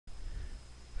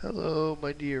Hello,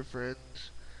 my dear friends.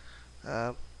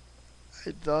 Um,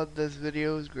 I thought this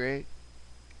video was great.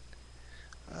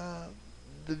 Um,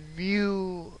 the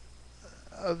view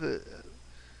of it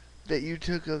that you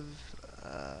took of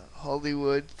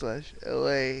Hollywood slash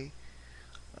LA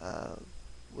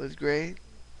was great.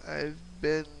 I've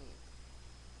been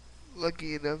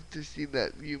lucky enough to see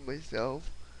that view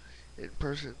myself in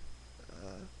person.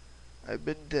 Uh, I've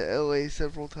been to LA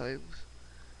several times.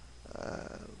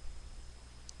 Uh,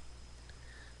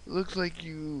 looks like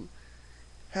you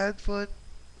had fun,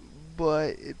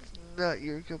 but it's not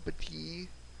your cup of tea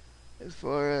as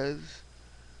far as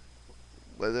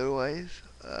weather-wise.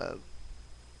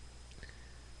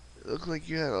 It looks like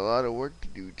you had a lot of work to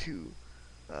do too.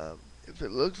 If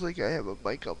it looks like I have a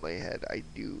mic on my head, I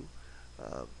do.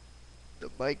 Um, the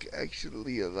mic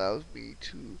actually allows me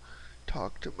to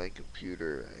talk to my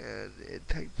computer and it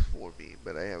types for me,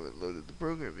 but I haven't loaded the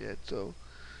program yet, so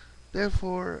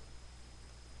therefore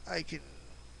I can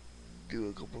do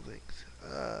a couple things.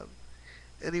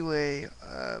 Anyway,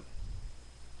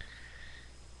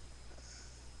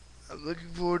 I'm looking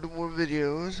forward to more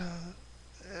videos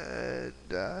and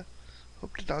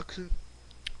hope to talk soon.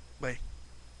 Bye.